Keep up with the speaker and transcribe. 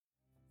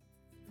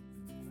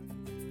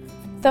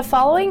The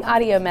following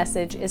audio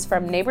message is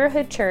from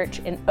Neighborhood Church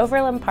in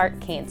Overland Park,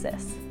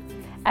 Kansas.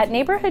 At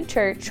Neighborhood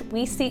Church,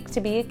 we seek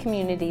to be a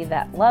community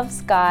that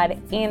loves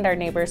God and our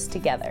neighbors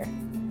together.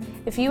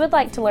 If you would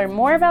like to learn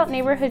more about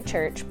Neighborhood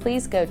Church,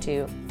 please go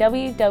to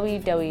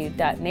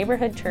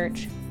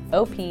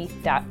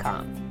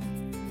www.neighborhoodchurchop.com.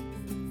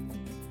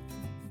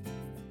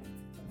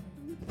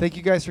 Thank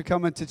you guys for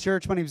coming to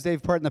church. My name is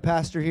Dave Parton, the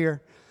pastor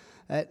here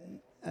at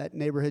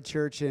Neighborhood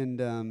Church,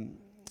 and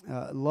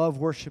love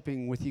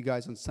worshiping with you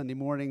guys on Sunday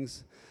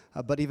mornings,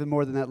 but even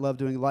more than that, love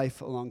doing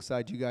life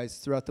alongside you guys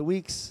throughout the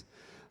weeks.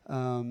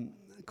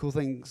 Cool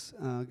things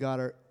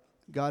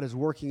God is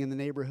working in the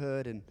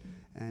neighborhood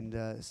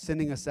and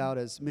sending us out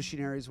as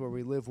missionaries where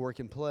we live, work,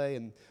 and play.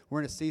 And we're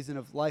in a season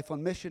of life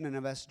on mission, and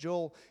I've asked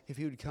Joel if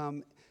he would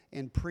come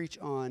and preach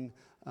on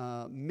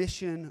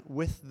mission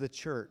with the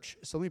church.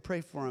 So let me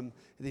pray for him,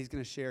 and he's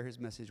going to share his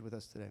message with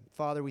us today.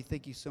 Father, we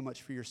thank you so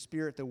much for your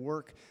Spirit, the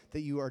work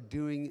that you are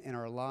doing in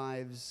our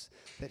lives,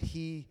 that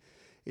he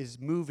is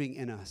moving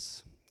in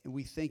us. And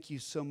we thank you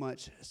so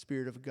much,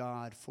 Spirit of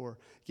God, for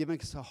giving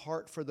us a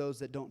heart for those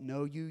that don't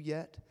know you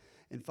yet.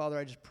 And Father,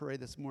 I just pray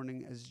this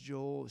morning as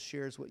Joel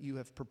shares what you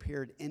have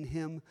prepared in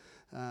him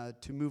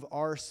to move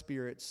our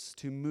spirits,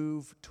 to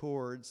move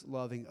towards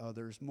loving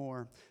others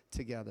more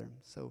together.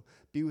 So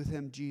be with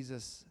him,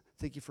 Jesus.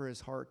 Thank you for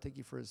his heart. Thank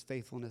you for his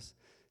faithfulness.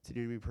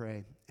 Today we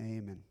pray.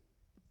 Amen.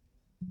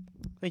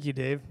 Thank you,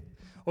 Dave.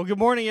 Well, good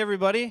morning,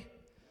 everybody.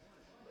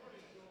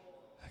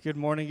 Good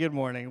morning, good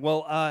morning.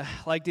 Well,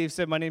 like Dave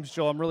said, my name's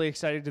Joel. I'm really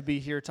excited to be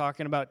here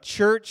talking about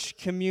church,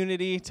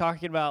 community,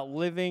 talking about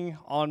living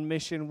on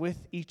mission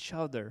with each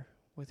other,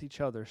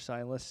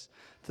 Silas.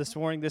 This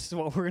morning, this is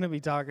what we're going to be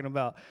talking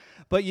about.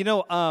 But,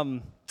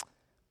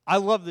 I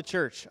love the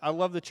church. I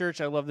love the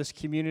church. I love this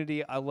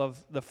community. I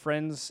love the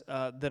friends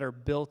that are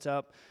built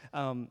up.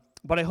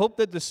 But I hope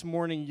that this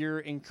morning you're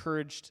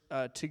encouraged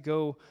to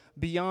go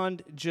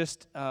beyond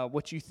just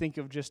what you think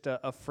of just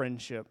a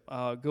friendship.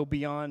 Go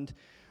beyond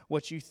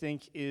what you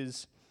think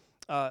is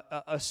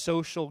a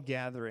social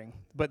gathering,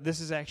 but this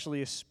is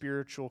actually a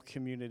spiritual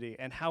community,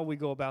 and how we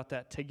go about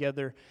that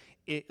together,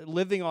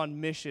 living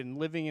on mission,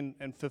 living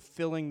and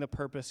fulfilling the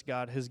purpose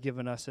God has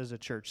given us as a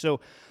church.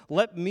 So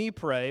let me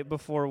pray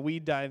before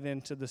we dive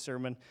into the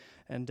sermon,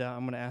 and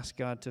I'm going to ask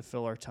God to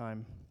fill our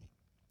time.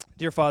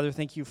 Dear Father,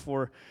 thank you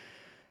for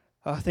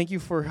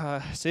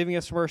saving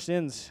us from our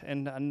sins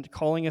and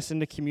calling us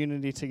into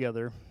community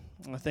together.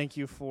 Thank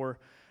you for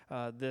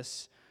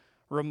this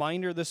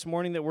reminder this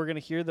morning that we're going to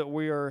hear that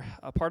we are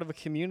a part of a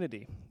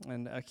community,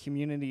 and a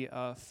community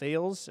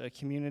fails. A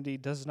community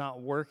does not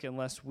work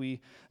unless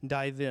we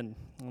dive in,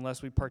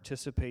 unless we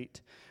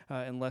participate,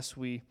 unless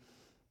we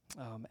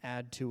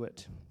add to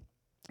it.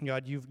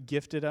 God, you've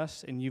gifted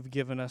us, and you've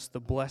given us the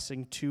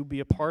blessing to be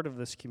a part of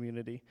this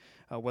community.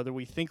 Whether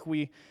we think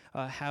we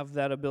have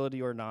that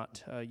ability or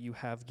not, you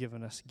have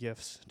given us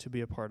gifts to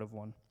be a part of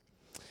one.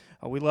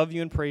 We love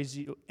you and praise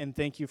you, and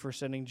thank you for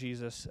sending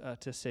Jesus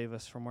to save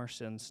us from our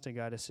sins, to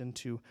guide us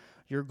into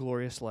your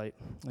glorious light.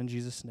 In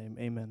Jesus' name,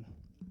 amen.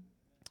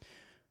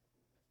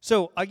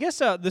 So I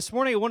guess this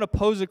morning I want to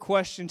pose a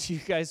question to you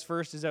guys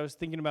first as I was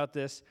thinking about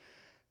this.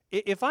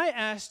 If I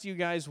asked you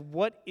guys,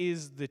 what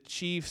is the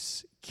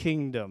Chiefs'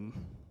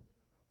 kingdom,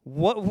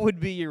 what would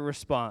be your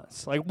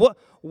response? Like,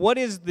 what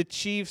is the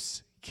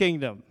Chiefs'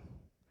 kingdom?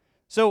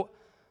 So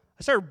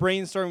I started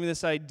brainstorming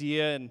this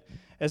idea, and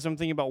as I'm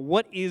thinking about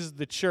what is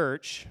the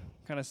church,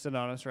 kind of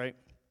synonymous, right?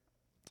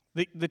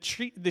 The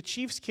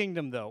Chiefs'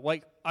 kingdom, though,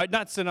 like,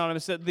 not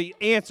synonymous, the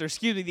answer is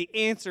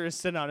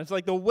synonymous,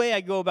 like the way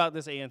I go about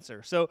this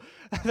answer. So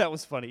that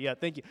was funny. Yeah,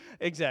 thank you.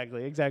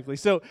 Exactly.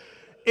 So,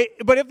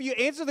 but if you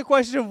answer the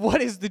question of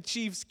what is the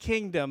Chiefs'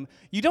 kingdom,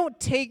 you don't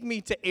take me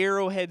to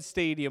Arrowhead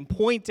Stadium,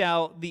 point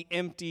out the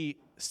empty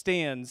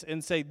stands,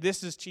 and say,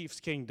 this is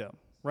Chiefs' kingdom,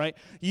 right?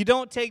 You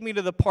don't take me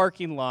to the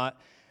parking lot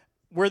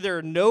where there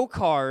are no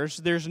cars,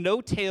 there's no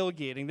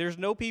tailgating, there's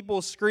no people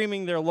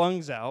screaming their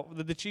lungs out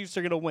that the Chiefs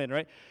are going to win,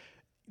 right?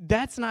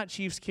 That's not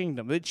Chiefs'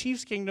 kingdom. The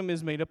Chiefs' kingdom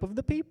is made up of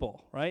the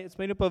people, right? It's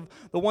made up of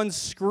the ones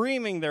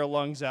screaming their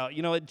lungs out,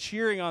 and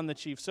cheering on the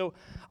Chiefs. So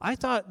I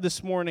thought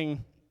this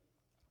morning,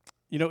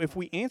 if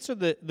we answer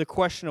the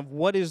question of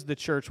what is the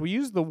church, we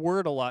use the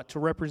word a lot to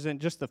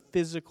represent just the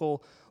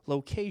physical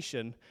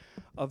location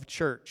of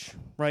church,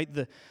 right?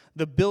 The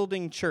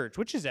building church,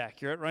 which is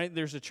accurate, right?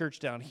 There's a church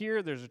down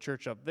here, there's a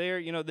church up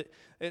there,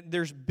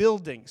 there's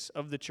buildings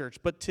of the church.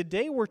 But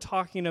today we're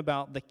talking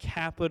about the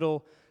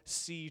capital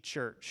C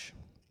church.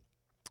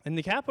 And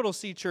the capital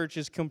C church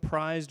is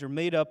comprised or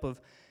made up of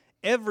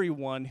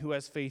everyone who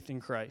has faith in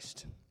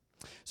Christ.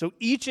 So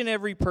each and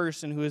every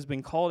person who has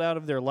been called out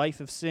of their life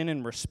of sin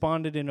and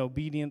responded in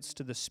obedience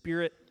to the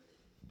Spirit,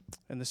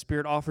 and the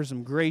Spirit offers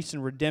them grace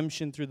and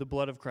redemption through the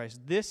blood of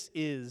Christ. This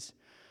is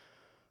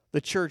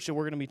the church that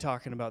we're going to be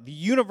talking about, the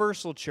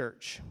universal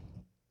church.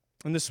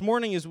 And this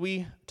morning, as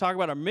we talk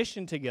about our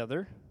mission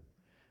together,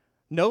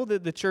 know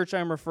that the church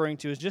I'm referring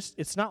to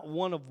it's not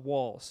one of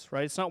walls,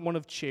 right? It's not one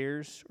of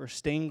chairs or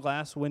stained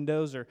glass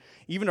windows or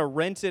even a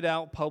rented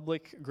out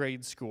public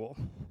grade school.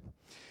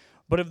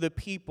 but of the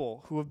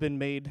people who have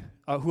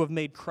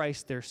made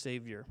Christ their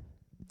Savior.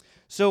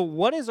 So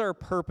what is our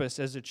purpose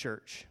as a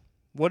church?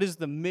 What is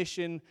the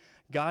mission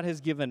God has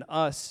given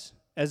us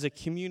as a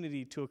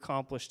community to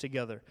accomplish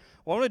together?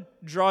 Well, I want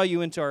to draw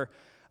you into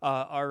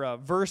our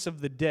verse of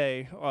the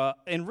day,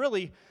 and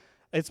really,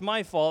 it's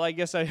my fault. I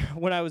guess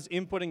when I was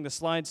inputting the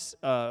slides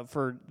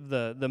for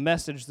the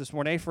message this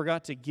morning, I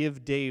forgot to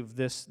give Dave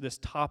this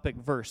topic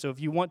verse. So if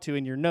you want to,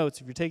 in your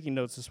notes, if you're taking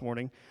notes this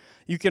morning,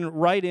 you can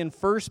write in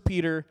 1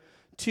 Peter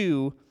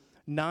 2,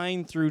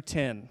 9 through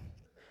 10.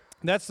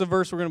 That's the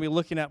verse we're going to be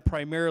looking at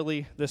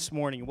primarily this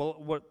morning. Well,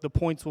 what the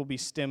points will be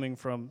stemming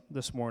from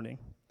this morning.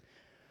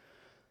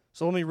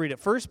 So let me read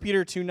it. 1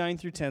 Peter 2, 9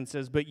 through 10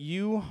 says, "But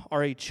you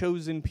are a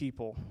chosen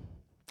people,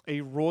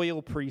 a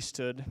royal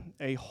priesthood,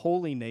 a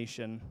holy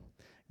nation,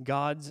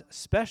 God's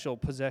special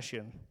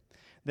possession,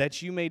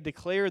 that you may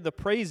declare the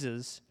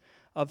praises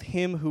of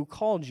him who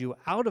called you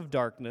out of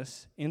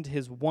darkness into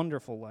his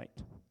wonderful light.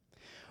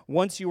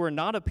 Once you were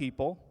not a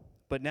people,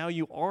 but now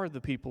you are the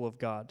people of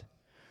God.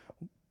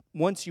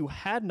 Once you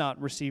had not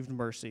received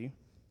mercy,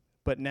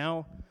 but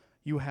now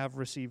you have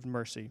received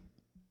mercy."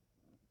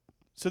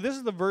 So this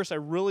is the verse I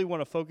really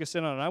want to focus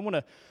in on, and I want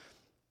to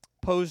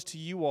pose to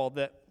you all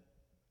that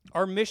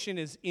our mission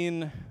is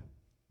in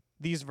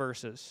these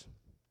verses.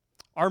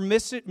 Our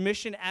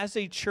mission as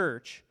a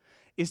church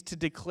is to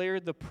declare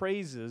the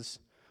praises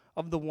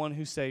of the one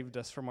who saved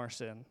us from our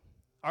sin.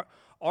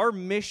 Our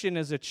mission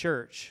as a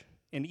church,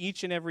 in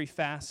each and every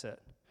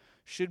facet,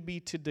 should be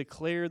to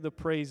declare the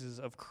praises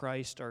of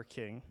Christ our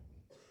King.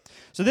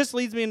 So this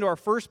leads me into our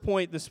first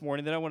point this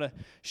morning that I want to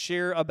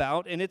share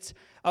about, and it's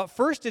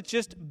first, it's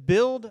just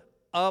build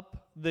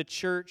up the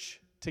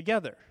church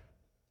together.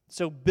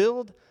 So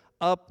build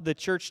up the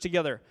church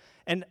together.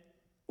 And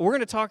we're going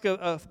to talk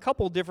a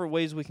couple different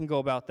ways we can go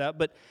about that,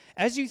 but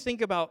as you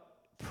think about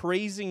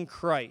praising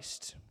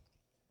Christ,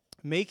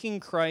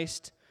 making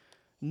Christ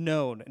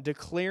known,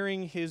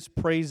 declaring his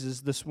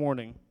praises this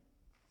morning,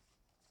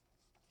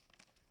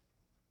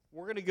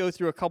 we're going to go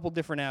through a couple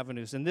different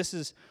avenues, and this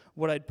is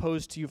what I'd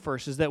pose to you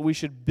first, is that we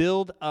should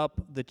build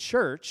up the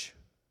church,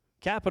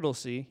 capital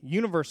C,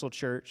 universal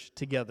church,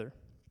 together.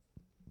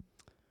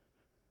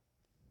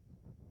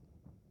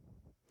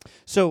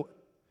 So,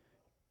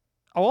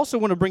 I also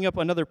want to bring up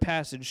another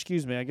passage.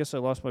 Excuse me, I guess I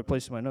lost my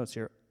place in my notes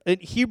here. In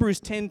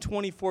Hebrews 10,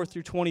 24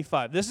 through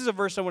 25. This is a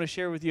verse I want to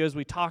share with you as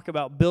we talk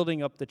about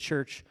building up the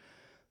church.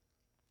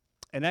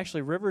 And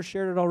actually, River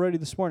shared it already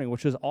this morning,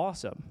 which is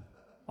awesome.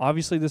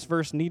 Obviously, this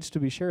verse needs to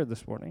be shared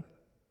this morning.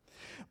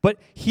 But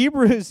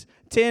Hebrews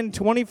 10,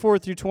 24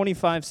 through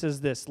 25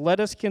 says this,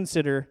 "Let us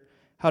consider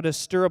how to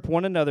stir up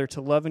one another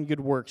to love and good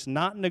works,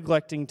 not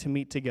neglecting to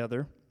meet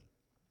together,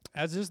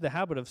 as is the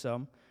habit of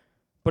some,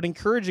 but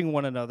encouraging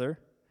one another,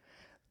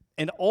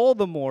 and all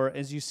the more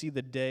as you see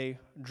the day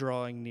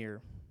drawing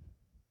near."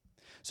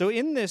 So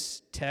in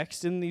this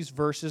text, in these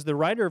verses, the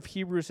writer of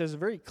Hebrews has a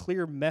very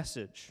clear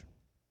message.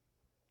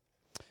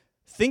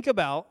 Think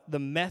about the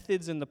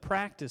methods and the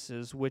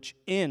practices which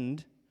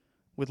end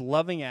with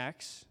loving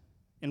acts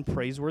and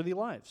praiseworthy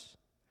lives.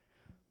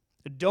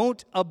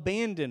 Don't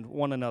abandon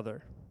one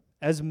another,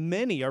 as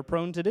many are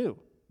prone to do,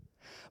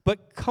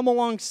 but come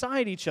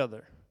alongside each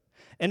other,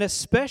 and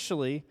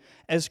especially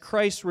as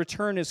Christ's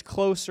return is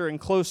closer and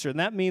closer. And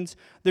that means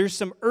there's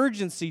some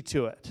urgency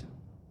to it.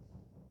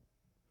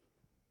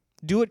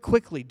 Do it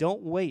quickly,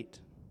 don't wait.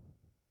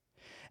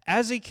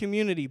 As a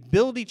community,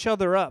 build each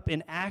other up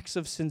in acts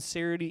of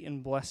sincerity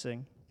and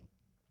blessing.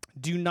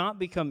 Do not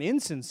become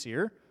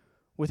insincere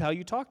with how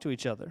you talk to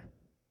each other.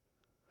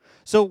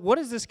 So what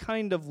is this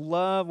kind of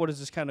love? What is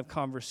this kind of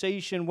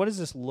conversation? What does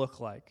this look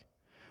like?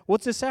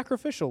 What's a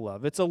sacrificial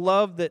love? It's a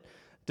love that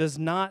does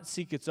not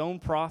seek its own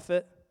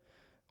profit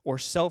or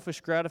selfish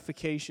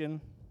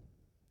gratification,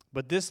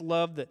 but this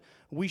love that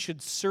we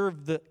should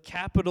serve the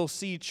capital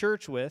C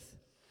church with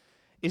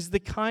is the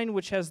kind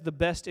which has the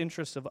best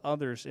interests of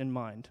others in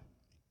mind.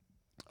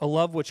 A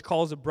love which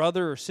calls a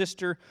brother or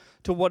sister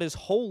to what is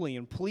holy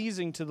and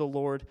pleasing to the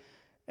Lord,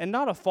 and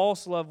not a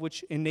false love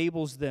which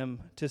enables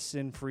them to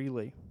sin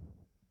freely.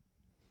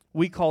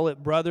 We call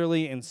it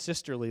brotherly and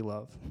sisterly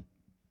love.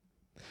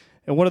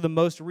 And one of the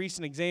most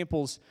recent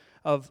examples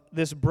of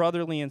this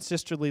brotherly and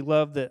sisterly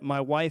love that my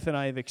wife and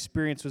I have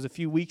experienced was a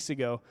few weeks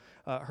ago.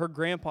 Her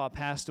grandpa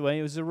passed away.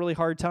 It was a really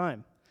hard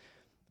time.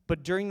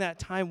 But during that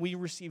time, we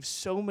received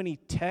so many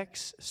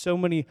texts, so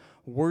many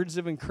words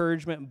of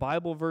encouragement,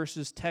 Bible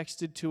verses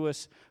texted to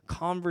us,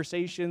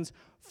 conversations,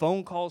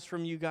 phone calls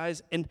from you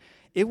guys, and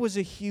it was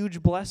a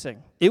huge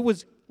blessing. It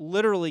was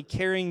literally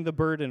carrying the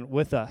burden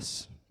with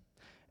us.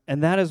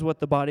 And that is what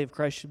the body of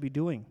Christ should be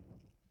doing.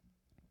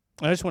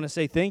 I just want to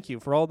say thank you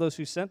for all those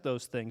who sent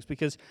those things,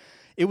 because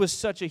it was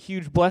such a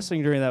huge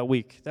blessing during that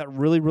week, that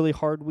really, really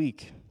hard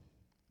week.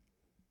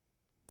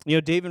 You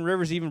know, Dave and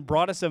Rivers even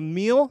brought us a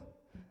meal.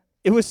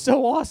 It was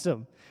so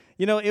awesome.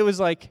 You know, it was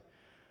like,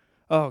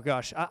 oh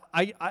gosh,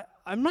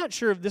 I'm not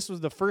sure if this was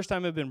the first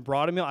time I've been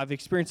brought a meal. I've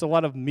experienced a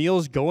lot of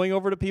meals going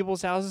over to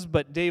people's houses,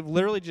 but Dave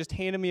literally just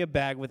handed me a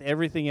bag with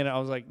everything in it. I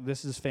was like,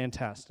 this is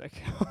fantastic.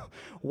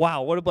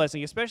 Wow, what a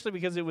blessing, especially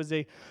because it was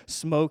a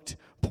smoked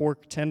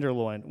pork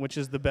tenderloin, which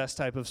is the best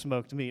type of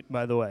smoked meat,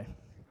 by the way,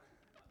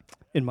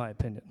 in my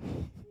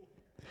opinion.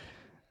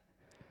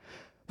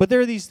 But there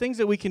are these things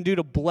that we can do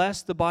to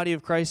bless the body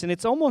of Christ, and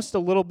it's almost a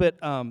little bit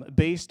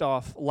based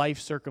off life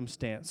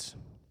circumstance.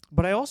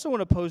 But I also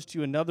want to pose to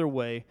you another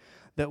way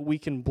that we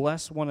can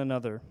bless one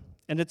another,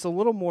 and it's a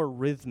little more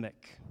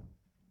rhythmic.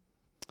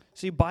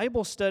 See,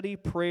 Bible study,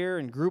 prayer,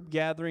 and group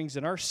gatherings,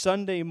 and our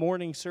Sunday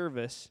morning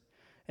service,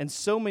 and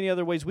so many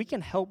other ways, we can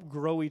help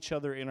grow each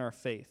other in our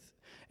faith.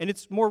 And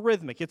it's more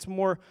rhythmic. It's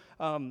more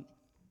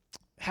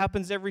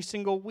happens every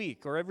single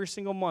week or every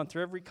single month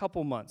or every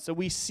couple months. So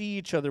we see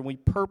each other.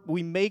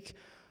 We make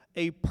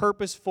a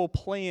purposeful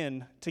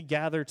plan to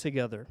gather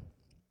together.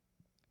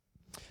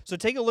 So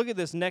take a look at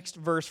this next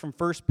verse from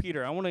 1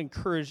 Peter. I want to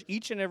encourage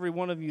each and every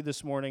one of you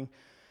this morning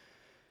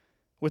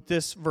with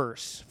this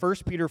verse. 1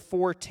 Peter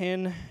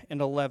 4:10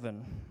 and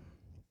 11.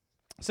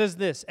 It says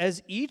this,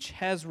 as each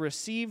has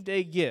received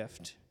a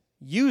gift,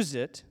 use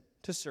it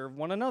to serve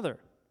one another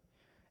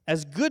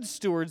as good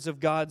stewards of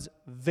God's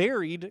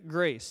varied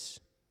grace.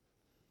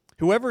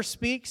 Whoever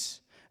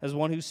speaks, as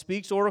one who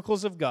speaks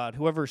oracles of God.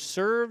 Whoever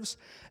serves,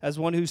 as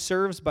one who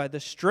serves by the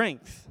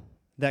strength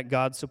that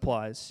God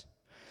supplies,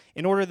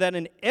 in order that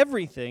in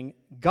everything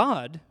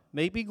God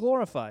may be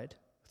glorified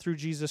through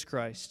Jesus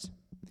Christ.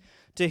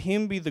 To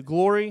him be the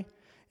glory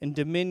and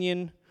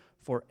dominion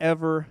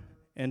forever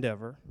and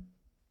ever.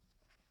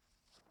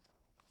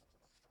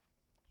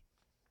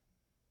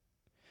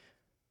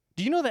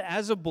 Do you know that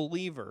as a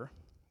believer,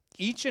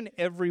 each and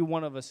every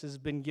one of us has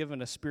been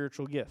given a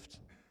spiritual gift?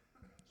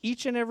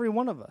 Each and every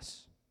one of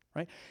us,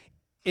 right?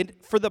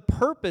 For the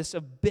purpose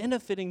of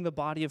benefiting the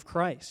body of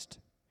Christ.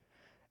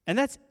 And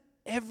that's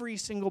every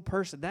single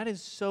person. That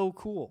is so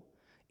cool.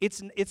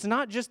 It's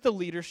not just the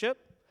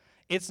leadership.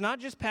 It's not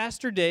just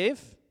Pastor Dave.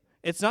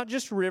 It's not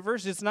just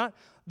Rivers. It's not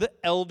the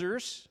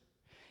elders.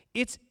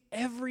 It's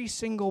every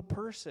single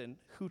person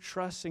who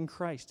trusts in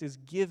Christ is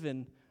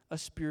given a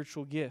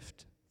spiritual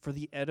gift for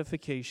the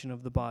edification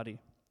of the body,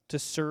 to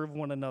serve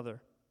one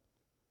another.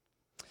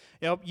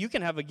 You know, you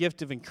can have a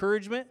gift of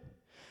encouragement.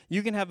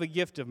 You can have a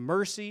gift of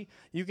mercy.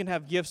 You can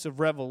have gifts of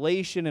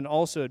revelation and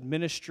also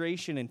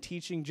administration and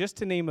teaching, just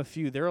to name a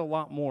few. There are a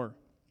lot more.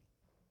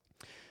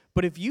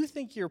 But if you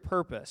think your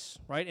purpose,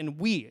 right, and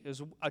we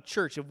as a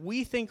church, if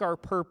we think our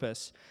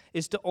purpose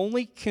is to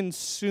only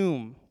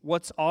consume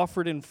what's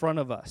offered in front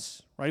of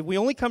us, right, we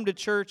only come to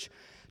church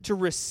to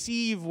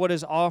receive what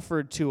is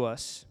offered to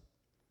us,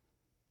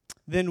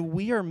 then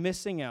we are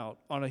missing out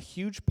on a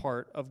huge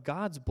part of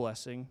God's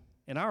blessing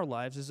in our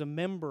lives as a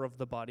member of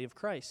the body of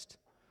Christ.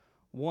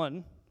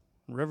 One,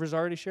 Rivers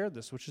already shared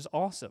this, which is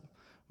awesome.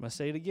 I'm going to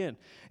say it again.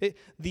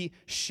 The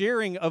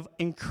sharing of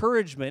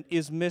encouragement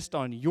is missed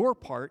on your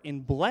part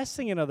in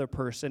blessing another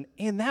person,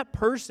 and that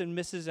person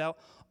misses out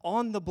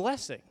on the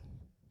blessing.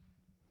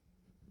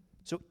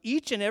 So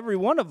each and every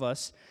one of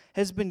us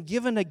has been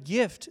given a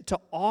gift to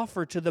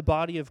offer to the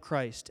body of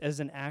Christ as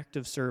an act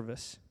of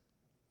service.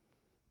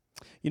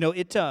 You know,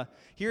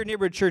 here at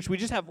Neighborhood Church, we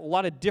just have a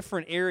lot of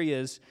different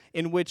areas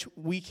in which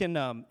we can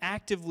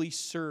actively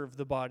serve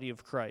the body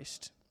of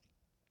Christ.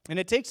 And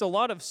it takes a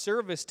lot of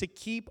service to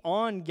keep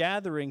on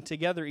gathering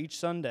together each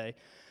Sunday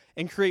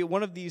and create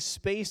one of these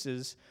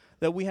spaces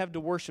that we have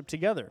to worship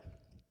together.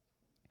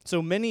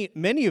 So many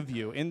of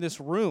you in this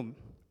room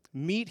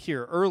meet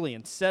here early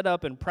and set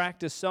up and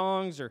practice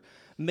songs or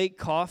make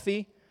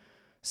coffee,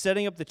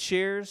 setting up the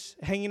chairs,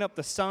 hanging up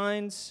the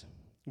signs,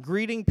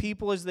 greeting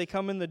people as they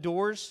come in the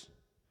doors.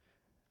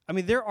 I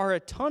mean, there are a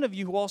ton of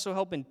you who also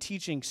help in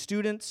teaching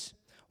students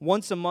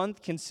once a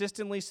month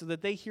consistently so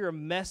that they hear a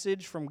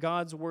message from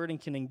God's word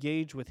and can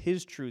engage with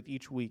his truth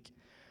each week.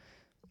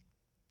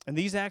 And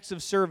these acts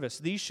of service,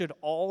 these should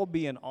all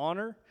be in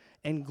honor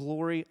and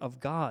glory of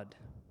God,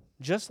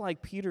 just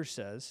like Peter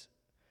says,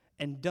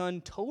 and done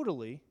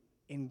totally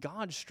in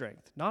God's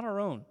strength, not our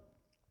own.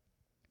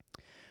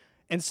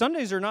 And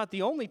Sundays are not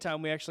the only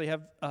time we actually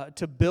have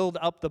to build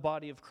up the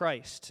body of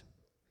Christ.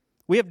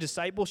 We have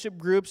discipleship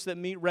groups that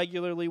meet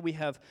regularly. We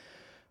have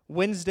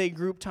Wednesday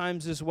group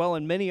times as well,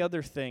 and many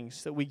other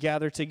things that we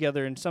gather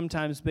together, and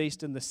sometimes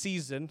based in the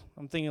season.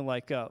 I'm thinking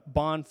like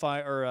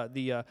bonfire or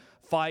the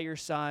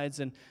firesides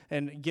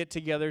and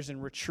get-togethers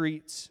and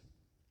retreats.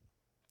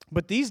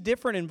 But these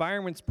different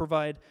environments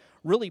provide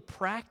really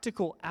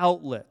practical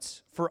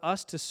outlets for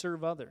us to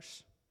serve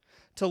others,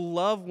 to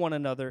love one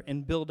another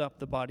and build up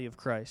the body of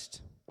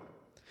Christ.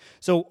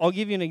 So I'll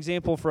give you an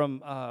example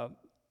from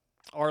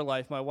our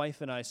life, my wife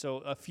and I. So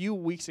a few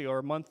weeks ago, or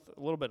a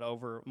little bit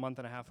over a month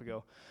and a half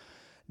ago,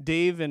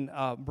 Dave and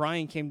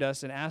Brian came to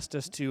us and asked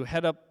us to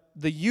head up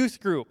the youth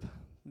group,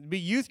 be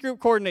youth group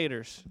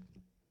coordinators.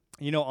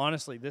 You know,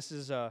 honestly, this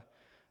is the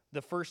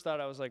first thought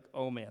I was like,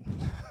 oh man,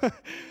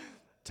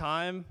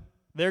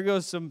 there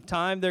goes some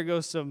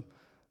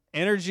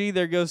energy.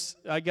 There goes,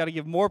 I got to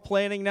give more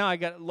planning now.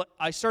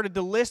 I started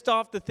to list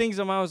off the things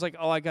and I was like,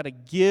 I got to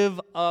give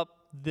up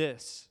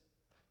this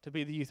to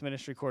be the youth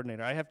ministry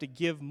coordinator. I have to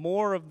give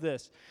more of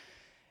this.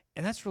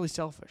 And that's really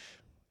selfish.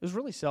 It was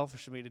really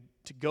selfish of me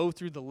to go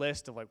through the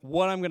list of like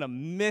what I'm going to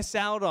miss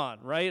out on,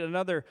 right?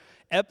 Another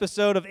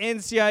episode of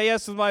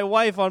NCIS with my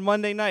wife on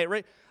Monday night,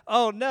 right?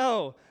 Oh,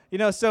 no.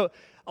 So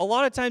a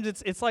lot of times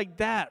it's like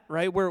that,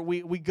 right? Where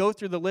we go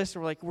through the list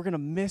and we're like, we're going to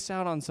miss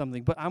out on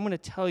something. But I'm going to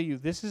tell you,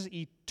 this is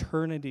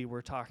eternity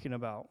we're talking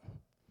about.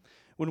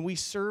 When we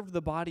serve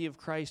the body of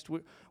Christ,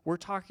 we're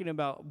talking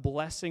about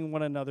blessing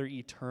one another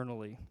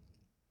eternally.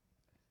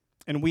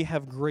 And we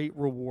have great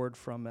reward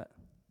from it.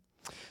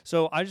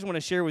 So I just want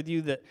to share with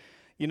you that,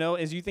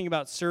 as you think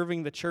about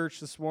serving the church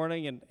this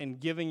morning and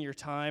giving your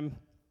time,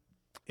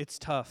 it's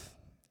tough.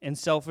 And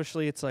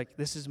selfishly, it's like,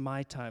 this is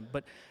my time.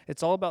 But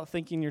it's all about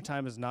thinking your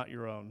time is not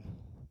your own.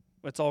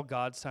 It's all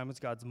God's time. It's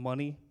God's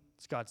money.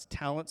 It's God's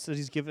talents that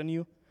he's given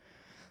you.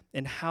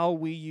 And how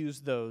we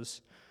use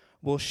those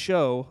will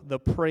show the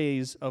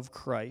praise of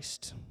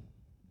Christ.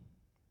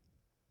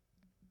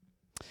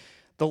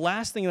 The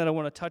last thing that I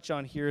want to touch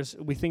on here is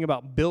we think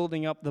about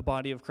building up the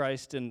body of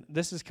Christ, and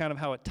this is kind of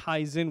how it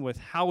ties in with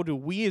how do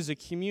we as a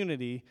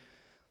community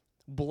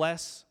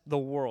bless the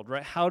world,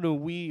 right? How do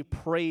we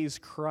praise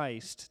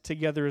Christ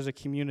together as a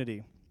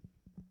community?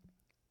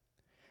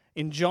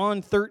 In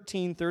John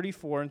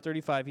 13:34 and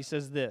 35, he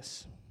says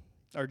this,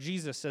 or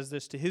Jesus says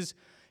this to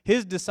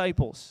his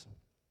disciples.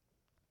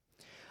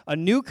 A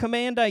new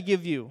command I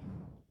give you,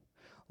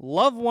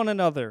 love one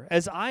another.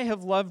 As I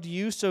have loved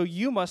you, so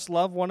you must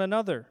love one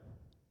another.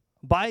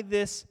 By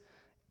this,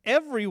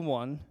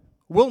 everyone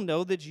will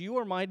know that you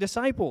are my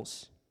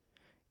disciples,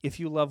 if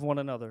you love one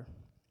another.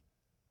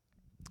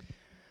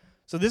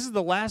 So this is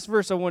the last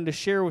verse I wanted to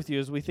share with you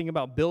as we think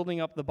about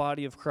building up the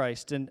body of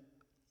Christ. And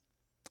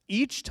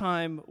each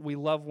time we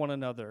love one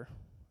another,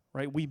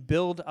 right, we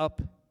build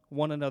up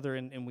one another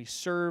and we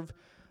serve,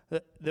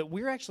 that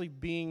we're actually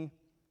being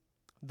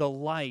the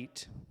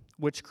light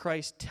which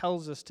Christ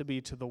tells us to be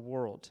to the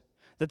world.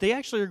 That they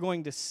actually are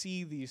going to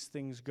see these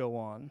things go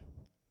on.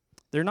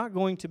 They're not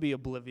going to be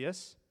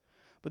oblivious,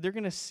 but they're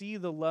going to see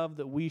the love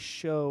that we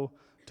show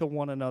to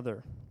one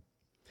another.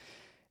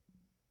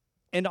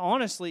 And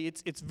honestly,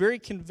 it's very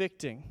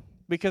convicting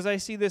because I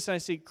see this and I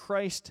see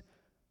Christ,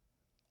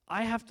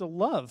 I have to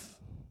love,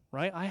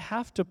 right? I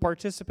have to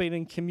participate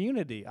in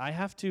community. I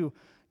have to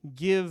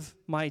give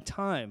my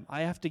time.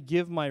 I have to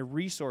give my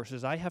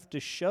resources. I have to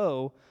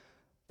show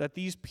that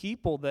these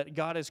people that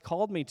God has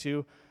called me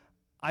to,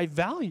 I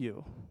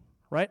value,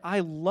 right?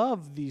 I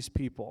love these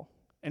people.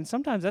 And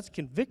sometimes that's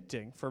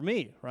convicting for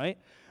me, right?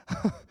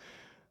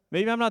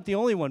 Maybe I'm not the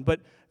only one,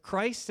 but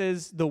Christ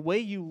says the way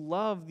you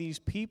love these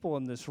people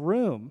in this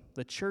room,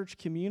 the church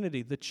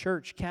community, the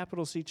church,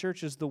 capital C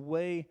church, is the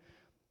way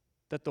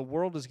that the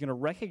world is going to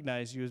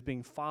recognize you as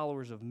being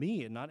followers of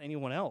me and not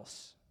anyone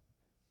else.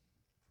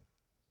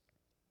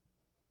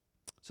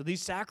 So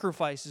these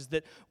sacrifices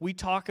that we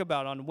talk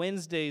about on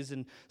Wednesdays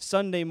and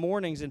Sunday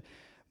mornings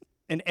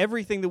and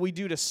everything that we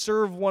do to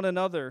serve one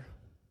another,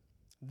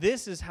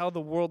 this is how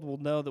the world will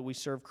know that we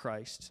serve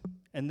Christ.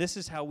 And this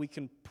is how we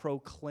can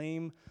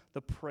proclaim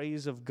the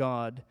praise of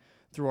God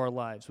through our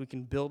lives. We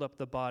can build up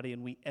the body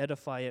and we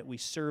edify it, we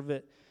serve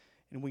it,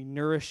 and we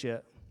nourish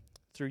it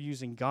through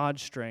using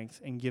God's strength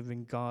and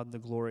giving God the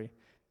glory.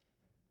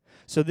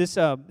 So this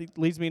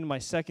leads me into my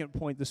second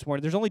point this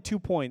morning. There's only 2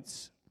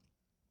 points.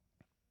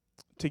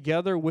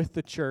 Together with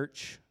the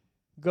church,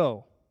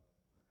 go.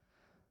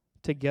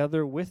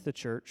 Together with the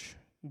church,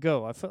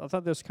 go. I thought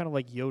that was kind of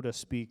like Yoda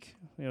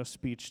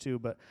speech too,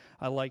 but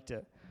I liked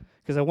it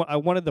because I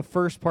wanted the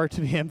first part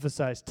to be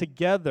emphasized.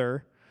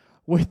 Together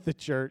with the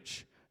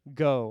church,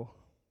 go.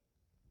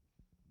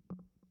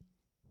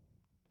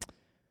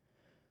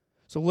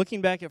 So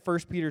looking back at 1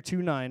 Peter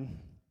 2:9,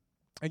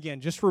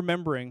 again, just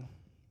remembering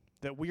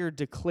that we are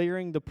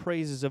declaring the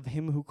praises of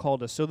him who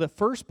called us. So the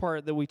first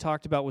part that we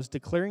talked about was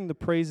declaring the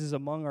praises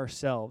among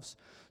ourselves,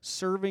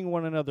 serving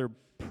one another,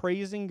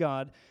 praising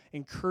God,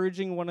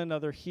 encouraging one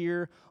another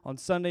here on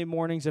Sunday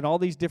mornings and all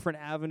these different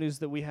avenues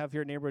that we have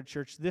here at Neighborhood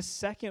Church. This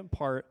second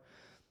part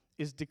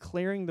is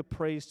declaring the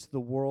praise to the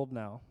world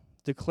now,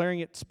 declaring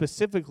it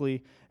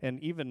specifically, and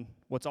even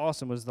what's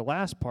awesome is the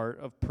last part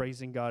of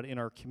praising God in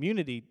our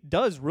community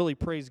does really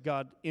praise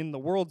God in the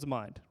world's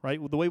mind, right?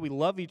 The way we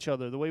love each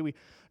other, the way we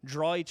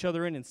draw each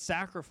other in and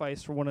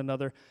sacrifice for one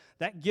another,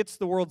 that gets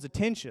the world's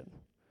attention.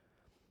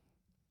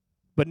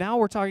 But now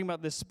we're talking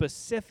about this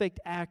specific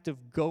act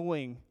of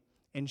going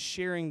and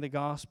sharing the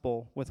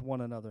gospel with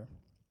one another.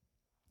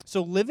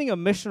 So living a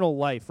missional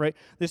life, right?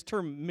 This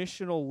term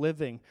missional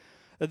living,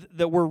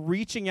 that we're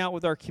reaching out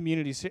with our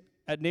communities.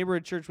 At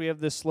Neighborhood Church, we have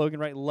this slogan,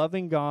 right?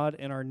 Loving God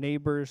and our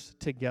neighbors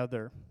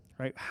together,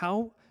 right?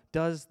 How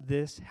does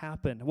this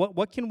happen?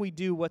 What can we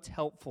do? What's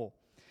helpful?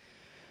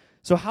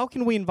 So how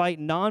can we invite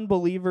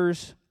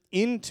non-believers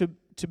into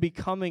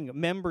becoming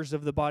members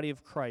of the body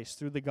of Christ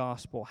through the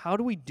gospel? How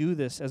do we do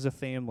this as a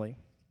family?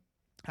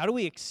 How do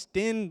we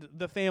extend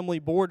the family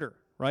border,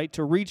 right?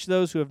 To reach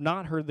those who have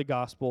not heard the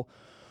gospel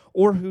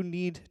or who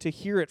need to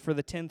hear it for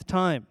the 10th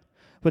time,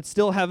 but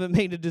still haven't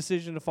made a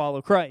decision to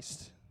follow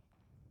Christ.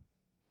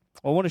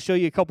 I want to show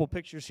you a couple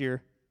pictures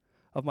here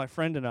of my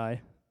friend and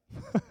I.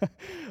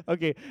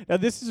 Okay, now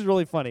this is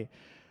really funny.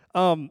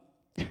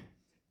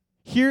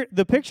 Here,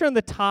 the picture on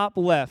the top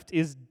left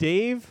is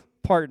Dave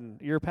Parton,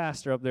 your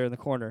pastor up there in the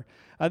corner.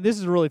 This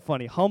is really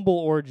funny. Humble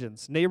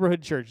Origins,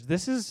 Neighborhood Church.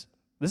 This is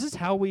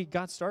how we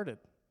got started.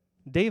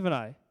 Dave and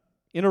I,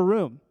 in a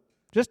room,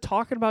 just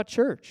talking about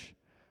church.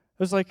 It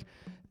was like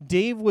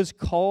Dave was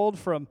called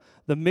from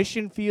the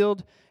mission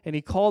field, and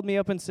he called me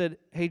up and said,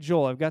 "Hey,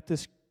 Joel, I've got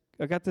this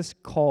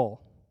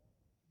call.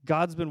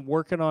 God's been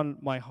working on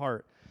my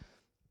heart."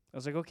 I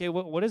was like, "Okay,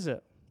 what is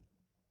it?"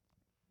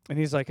 And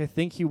he's like, "I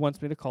think he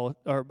wants me to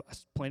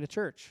plant a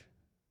church."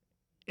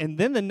 And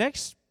then the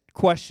next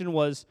question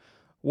was,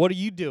 "What are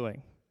you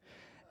doing?"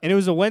 And it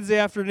was a Wednesday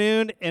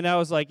afternoon, and I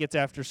was like, "It's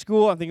after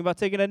school. I'm thinking about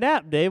taking a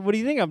nap, Dave. What do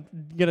you think I'm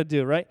going to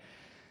do, right?"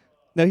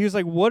 Now, he was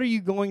like, "What are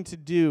you going to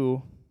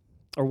do,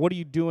 or what are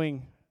you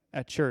doing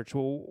at church?"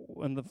 Well,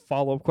 and the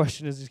follow-up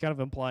question is he's kind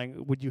of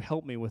implying, would you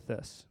help me with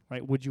this,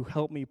 right? Would you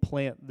help me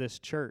plant this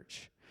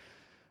church?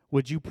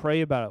 Would you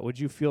pray about it? Would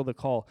you feel the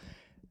call?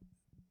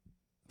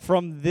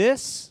 From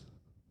this,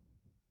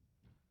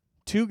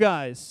 two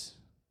guys,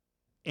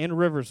 and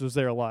Rivers was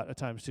there a lot at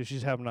times too. She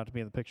just happened not to be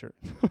in the picture.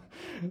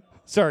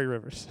 Sorry,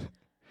 Rivers.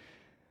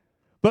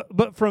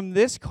 But from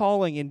this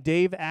calling and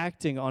Dave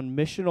acting on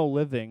missional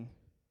living,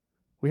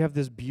 we have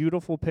this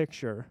beautiful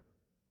picture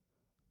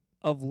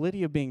of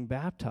Lydia being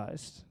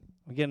baptized.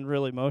 I'm getting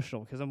really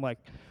emotional because I'm like,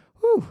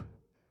 whew,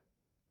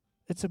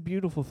 it's a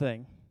beautiful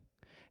thing.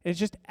 It's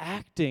just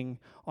acting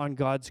on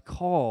God's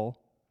call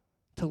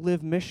to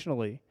live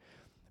missionally.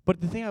 But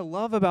the thing I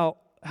love about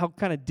how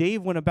kind of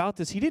Dave went about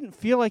this, he didn't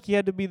feel like he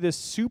had to be this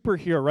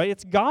superhero, right?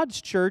 It's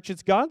God's church,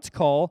 it's God's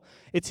call,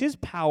 it's his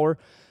power.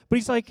 But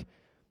he's like,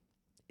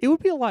 it would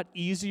be a lot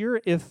easier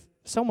if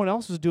someone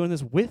else was doing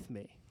this with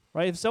me,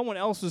 right? If someone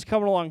else was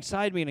coming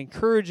alongside me and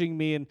encouraging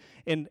me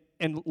and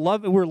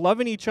we're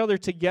loving each other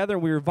together.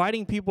 We were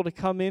inviting people to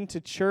come into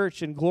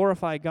church and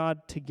glorify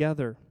God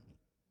together.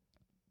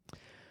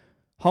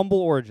 Humble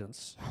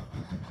Origins.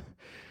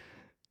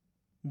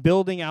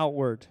 Building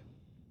outward.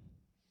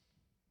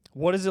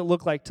 What does it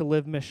look like to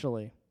live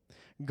missionally?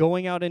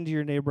 Going out into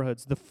your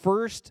neighborhoods. The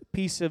first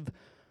piece of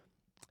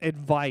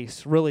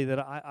advice, really, that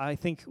I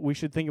think we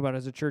should think about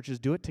as a church is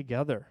do it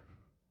together.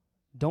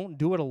 Don't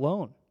do it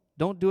alone.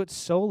 Don't do it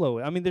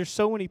solo. I mean, there's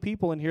so many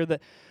people in here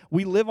that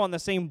we live on the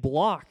same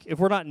block if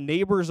we're not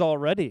neighbors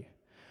already,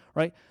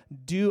 right?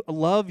 Do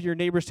love your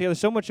neighbors together.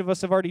 So much of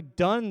us have already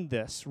done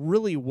this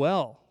really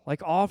well,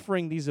 like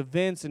offering these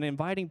events and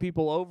inviting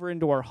people over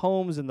into our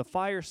homes and the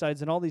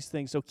firesides and all these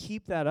things. So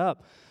keep that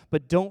up,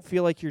 but don't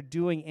feel like you're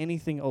doing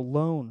anything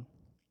alone.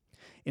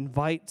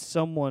 Invite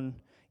someone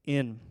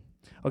in.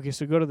 Okay,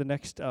 so go to the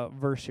next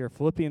verse here.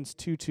 Philippians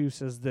 2:2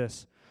 says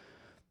this.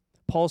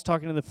 Paul's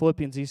talking to the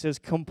Philippians. He says,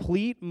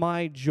 "Complete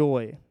my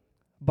joy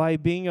by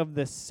being of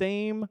the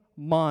same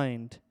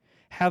mind,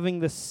 having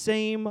the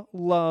same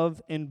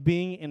love, and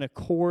being in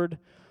accord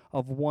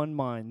of one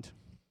mind."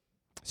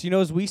 So,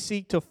 as we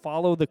seek to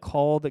follow the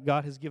call that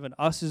God has given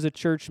us as a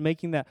church,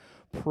 making that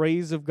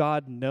praise of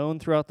God known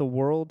throughout the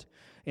world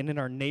and in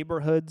our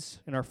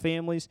neighborhoods, in our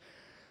families,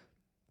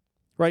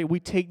 right? We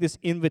take this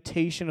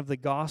invitation of the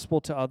gospel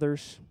to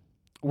others.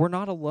 We're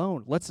not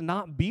alone. Let's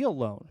not be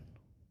alone.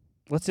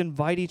 Let's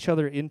invite each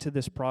other into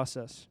this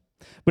process.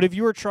 But if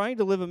you are trying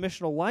to live a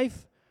missional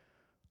life,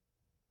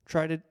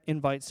 try to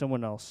invite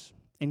someone else.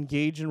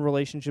 Engage in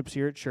relationships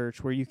here at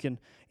church where you can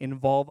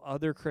involve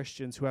other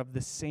Christians who have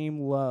the same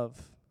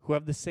love, who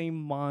have the same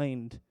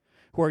mind,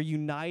 who are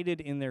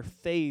united in their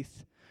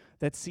faith,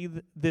 that see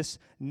this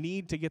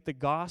need to get the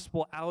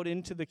gospel out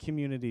into the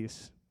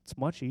communities. It's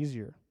much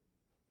easier.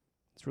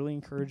 It's really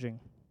encouraging.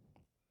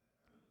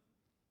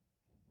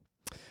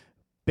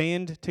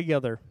 Band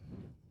together.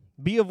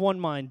 Be of one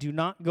mind. Do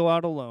not go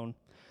out alone.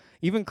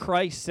 Even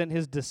Christ sent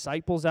his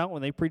disciples out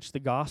when they preached the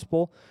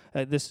gospel.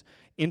 At this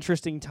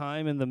interesting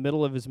time in the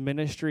middle of his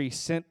ministry, he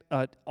sent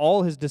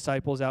all his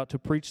disciples out to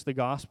preach the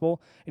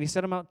gospel, and he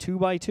sent them out 2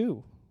 by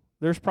 2.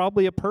 There's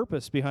probably a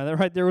purpose behind that,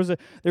 right? There was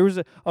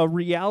a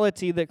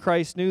reality that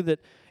Christ knew that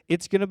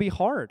it's going to be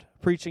hard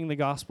preaching the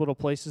gospel to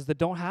places that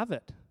don't have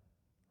it,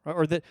 right?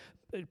 Or that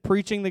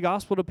preaching the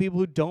gospel to people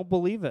who don't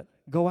believe it.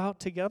 Go out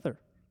together.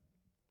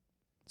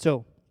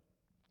 So,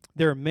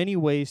 there are many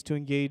ways to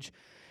engage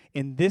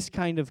in this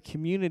kind of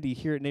community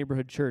here at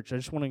Neighborhood Church. I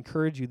just want to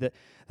encourage you that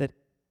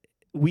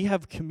we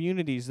have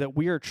communities that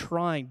we are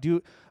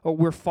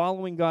we're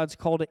following God's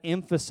call to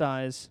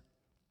emphasize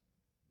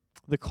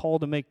the call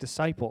to make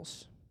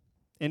disciples.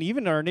 And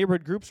even in our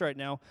neighborhood groups right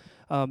now,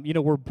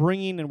 we're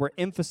bringing and we're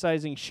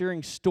emphasizing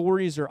sharing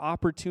stories or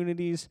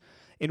opportunities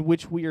in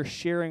which we are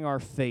sharing our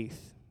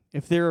faith.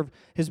 If there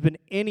has been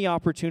any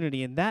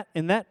opportunity in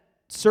that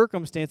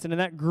circumstance and in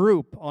that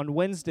group on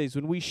Wednesdays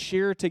when we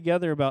share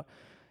together about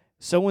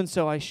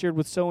so-and-so I shared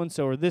with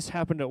so-and-so, or this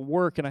happened at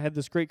work and I had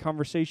this great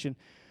conversation,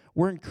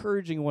 We're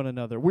encouraging one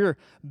another. We're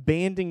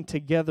banding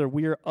together.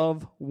 We are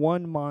of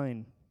one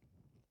mind.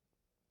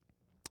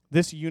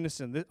 This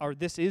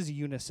is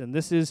unison.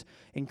 This is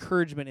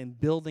encouragement in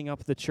building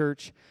up the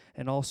church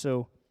and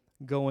also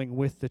going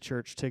with the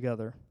church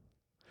together.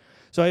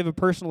 So I have a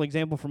personal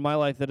example from my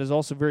life that is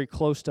also very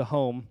close to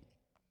home.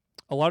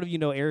 A lot of you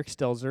know Eric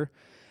Stelzer,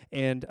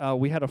 and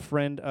we had a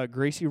friend,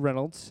 Gracie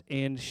Reynolds,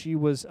 and she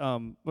was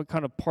kind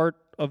of part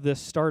of this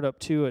startup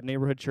too at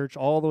Neighborhood Church,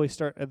 all the way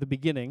at the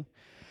beginning.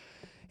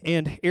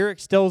 And Eric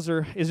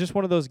Stelzer is just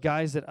one of those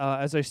guys that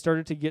as I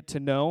started to get to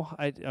know,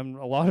 a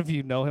lot of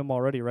you know him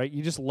already, right?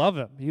 You just love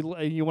him.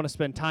 You want to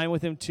spend time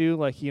with him too.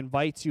 Like he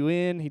invites you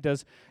in. He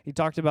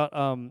talked about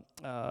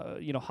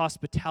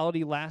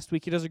hospitality last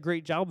week. He does a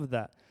great job of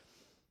that.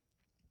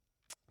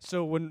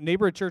 So when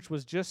Neighborhood Church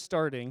was just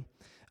starting,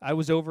 I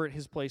was over at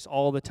his place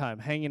all the time,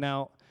 hanging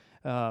out,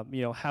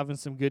 having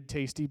some good,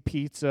 tasty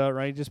pizza,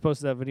 right? Just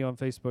posted that video on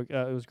Facebook.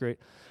 It was great.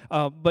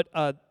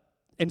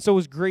 And so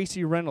was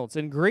Gracie Reynolds.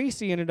 And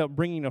Gracie ended up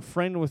bringing a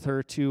friend with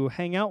her to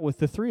hang out with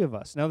the three of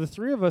us. Now, the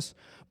three of us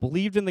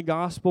believed in the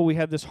gospel. We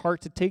had this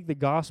heart to take the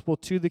gospel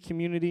to the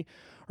community,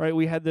 right?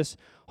 We had this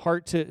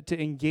heart to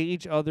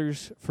engage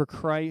others for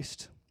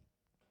Christ.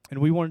 And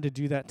we wanted to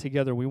do that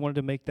together. We wanted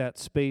to make that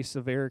space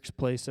of Eric's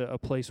place a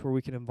place where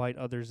we can invite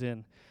others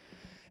in.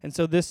 And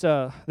so this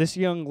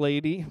young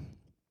lady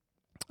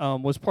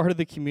was part of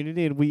the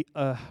community, and we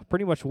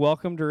pretty much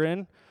welcomed her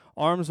in,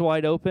 arms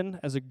wide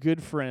open, as a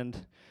good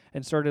friend,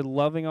 and started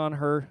loving on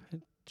her,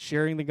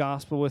 sharing the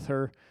gospel with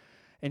her,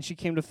 and she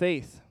came to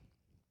faith.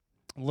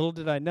 Little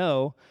did I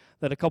know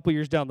that a couple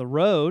years down the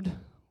road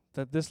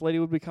that this lady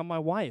would become my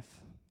wife.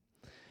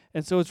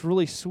 And so it's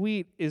really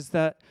sweet is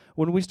that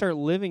when we start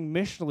living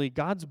missionally,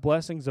 God's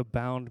blessings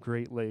abound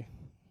greatly.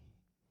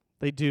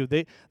 They do.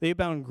 They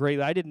abound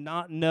greatly. I did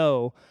not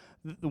know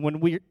when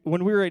we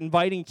were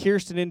inviting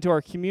Kirsten into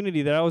our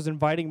community that I was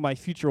inviting my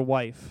future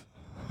wife,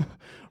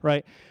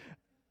 right?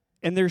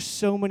 And there's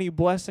so many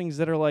blessings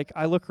that are like,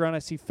 I look around, I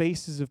see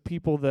faces of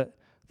people that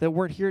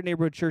weren't here at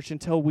Neighborhood Church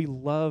until we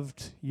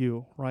loved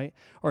you, right?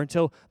 Or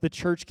until the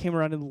church came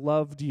around and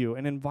loved you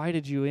and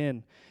invited you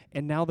in.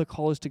 And now the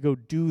call is to go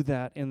do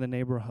that in the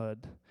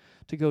neighborhood,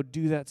 to go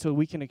do that so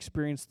we can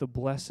experience the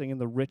blessing and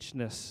the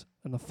richness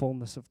and the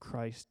fullness of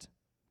Christ.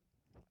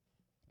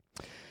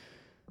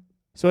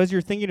 So as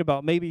you're thinking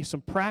about maybe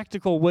some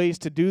practical ways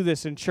to do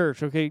this in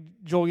church, okay,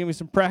 Joel, give me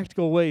some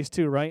practical ways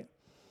too, right?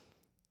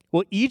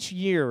 Well, each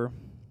year,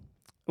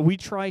 we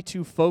try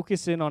to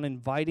focus in on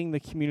inviting the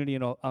community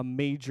in a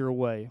major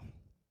way,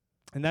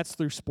 and that's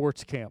through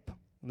sports camp.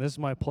 And this is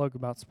my plug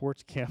about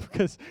sports camp,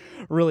 because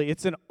really,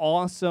 it's an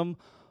awesome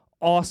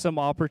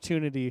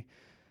opportunity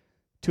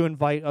to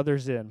invite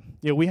others in.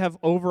 You know, we have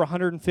over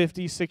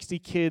 150, 60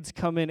 kids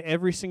come in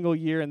every single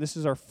year, and this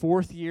is our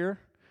 4th year,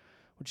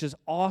 which is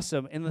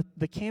awesome. And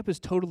the camp is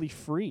totally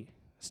free.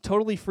 It's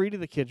totally free to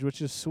the kids,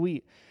 which is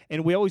sweet.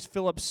 And we always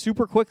fill up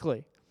super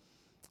quickly.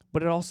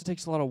 But it also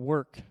takes a lot of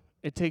work.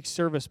 It takes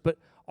service. But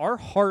our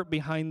heart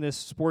behind this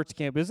sports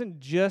camp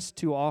isn't just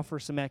to offer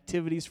some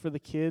activities for the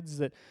kids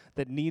that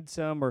need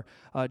some, or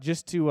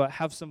just to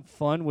have some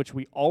fun, which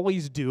we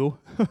always do.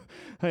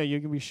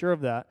 You can be sure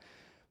of that.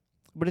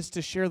 But it's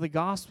to share the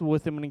gospel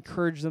with them and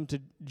encourage them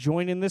to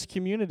join in this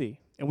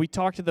community. And we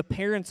talk to the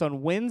parents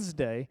on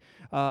Wednesday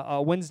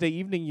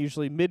evening,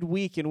 usually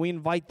midweek, and we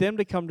invite them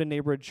to come to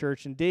Neighborhood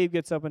Church. And Dave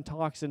gets up and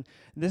talks, and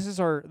this is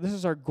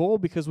our goal,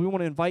 because we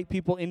want to invite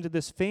people into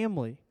this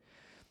family.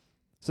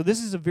 So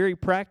this is a very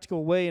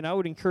practical way, and I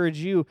would encourage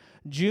you,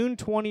 June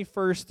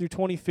 21st through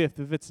 25th,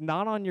 if it's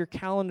not on your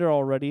calendar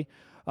already,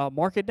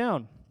 mark it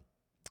down.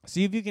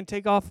 See if you can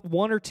take off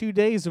 1 or 2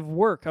 days of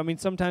work. I mean,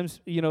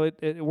 sometimes,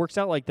 it works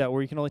out like that,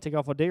 where you can only take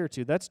off a day or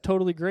two. That's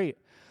totally great.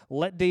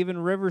 Let Dave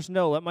and Rivers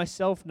know. Let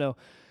myself know.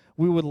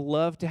 We would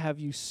love to have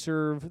you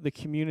serve the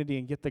community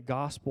and get the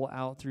gospel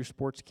out through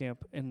sports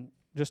camp in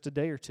just a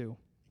day or two.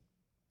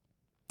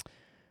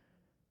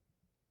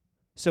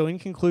 So in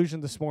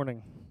conclusion this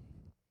morning,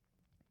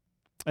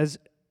 as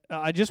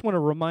I just want to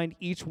remind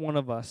each one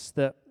of us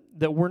that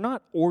we're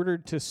not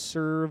ordered to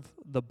serve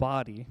the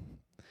body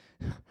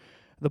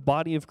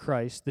of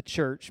Christ, the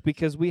church,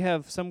 because we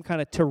have some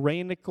kind of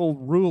tyrannical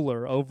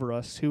ruler over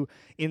us who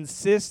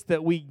insists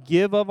that we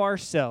give of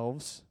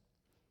ourselves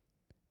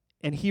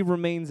and he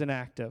remains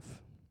inactive.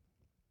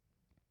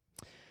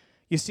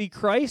 You see,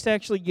 Christ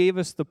actually gave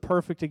us the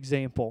perfect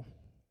example,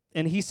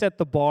 and he set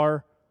the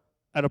bar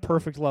at a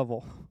perfect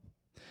level.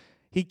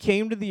 He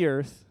came to the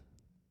earth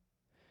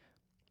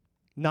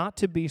not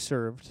to be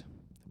served,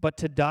 but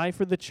to die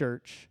for the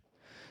church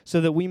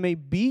so that we may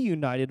be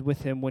united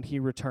with him when he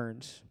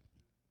returns.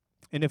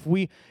 And if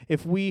we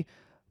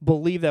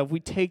believe that, if we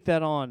take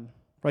that on,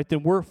 right,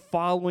 then we're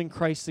following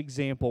Christ's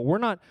example. We're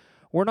not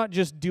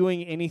just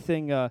doing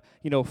anything,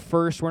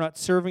 first. We're not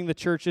serving the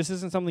church. This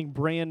isn't something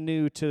brand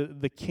new to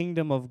the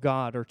kingdom of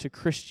God or to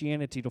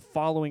Christianity, to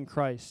following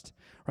Christ,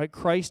 right?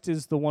 Christ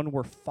is the one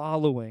we're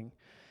following,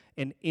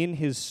 and in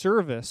his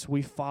service,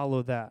 we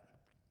follow that.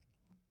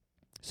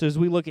 So as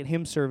we look at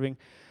him serving,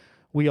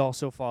 we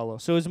also follow.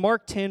 So as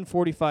Mark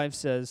 10:45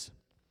 says,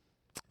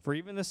 "For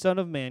even the Son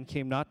of Man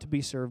came not to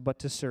be served, but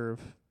to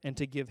serve, and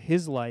to give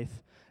his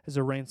life as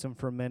a ransom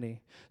for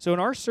many." So in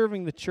our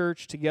serving the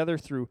church together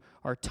through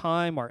our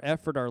time, our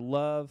effort, our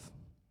love,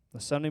 the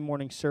Sunday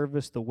morning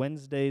service, the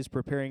Wednesdays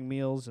preparing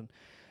meals, and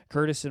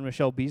Curtis and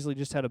Michelle Beasley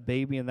just had a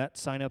baby, and that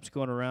sign-up's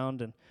going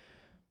around, and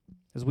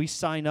as we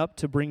sign up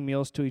to bring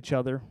meals to each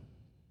other,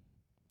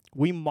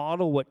 we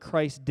model what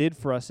Christ did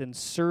for us in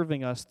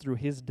serving us through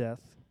his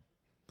death.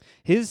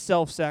 His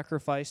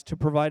self-sacrifice to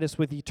provide us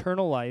with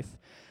eternal life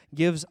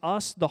gives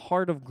us the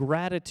heart of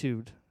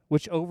gratitude,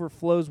 which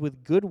overflows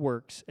with good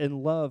works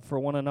and love for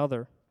one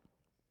another.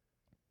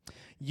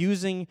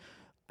 Using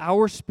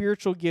our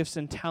spiritual gifts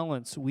and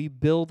talents, we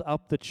build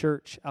up the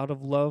church out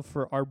of love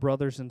for our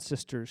brothers and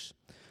sisters,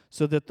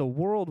 so that the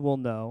world will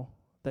know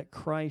that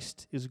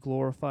Christ is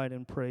glorified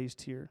and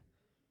praised here.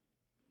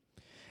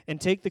 And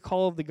take the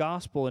call of the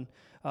gospel and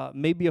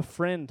maybe a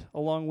friend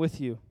along with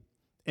you,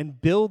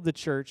 and build the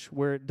church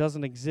where it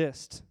doesn't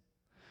exist.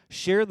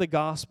 Share the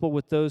gospel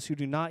with those who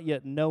do not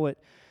yet know it,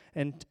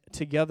 and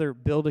together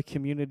build a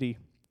community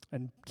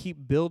and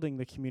keep building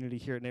the community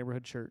here at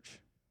Neighborhood Church.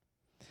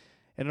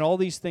 And in all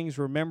these things,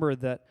 remember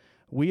that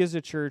we as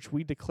a church,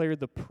 we declare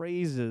the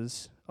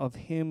praises of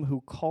him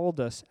who called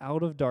us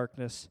out of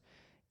darkness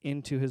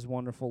into his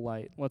wonderful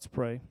light. Let's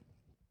pray.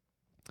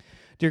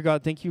 Dear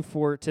God, thank you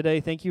for today.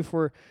 Thank you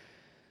for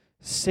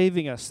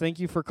saving us. Thank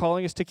you for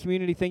calling us to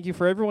community. Thank you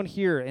for everyone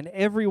here and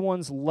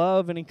everyone's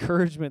love and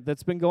encouragement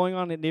that's been going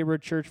on at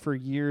Neighborhood Church for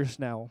years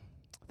now.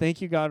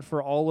 Thank you, God,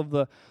 for all of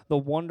the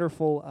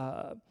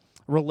wonderful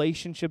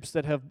relationships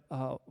that have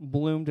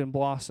bloomed and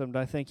blossomed.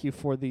 I thank you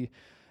for the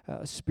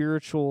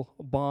spiritual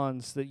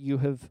bonds that you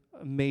have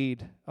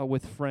made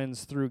with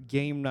friends through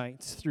game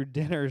nights, through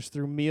dinners,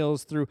 through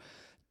meals, through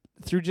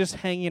just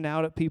hanging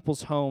out at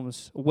people's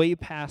homes, way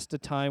past a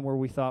time where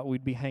we thought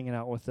we'd be hanging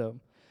out with them.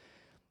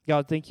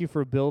 God, thank you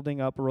for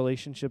building up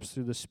relationships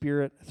through the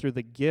Spirit, through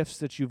the gifts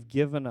that you've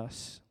given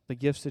us, the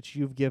gifts that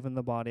you've given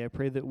the body. I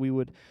pray that we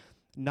would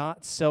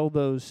not sell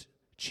those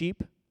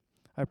cheap.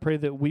 I pray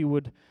that we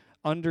would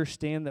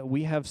understand that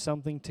we have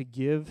something to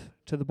give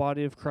to the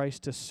body of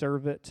Christ, to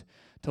serve it,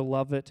 to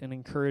love it, and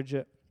encourage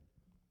it.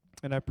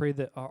 And I pray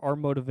that our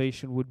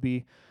motivation would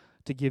be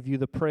to give you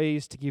the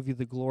praise, to give you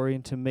the glory,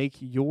 and to make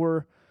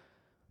your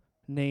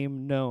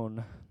name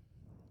known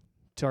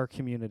to our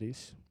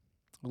communities.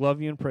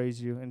 Love you and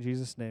praise you. In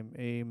Jesus' name,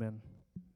 amen.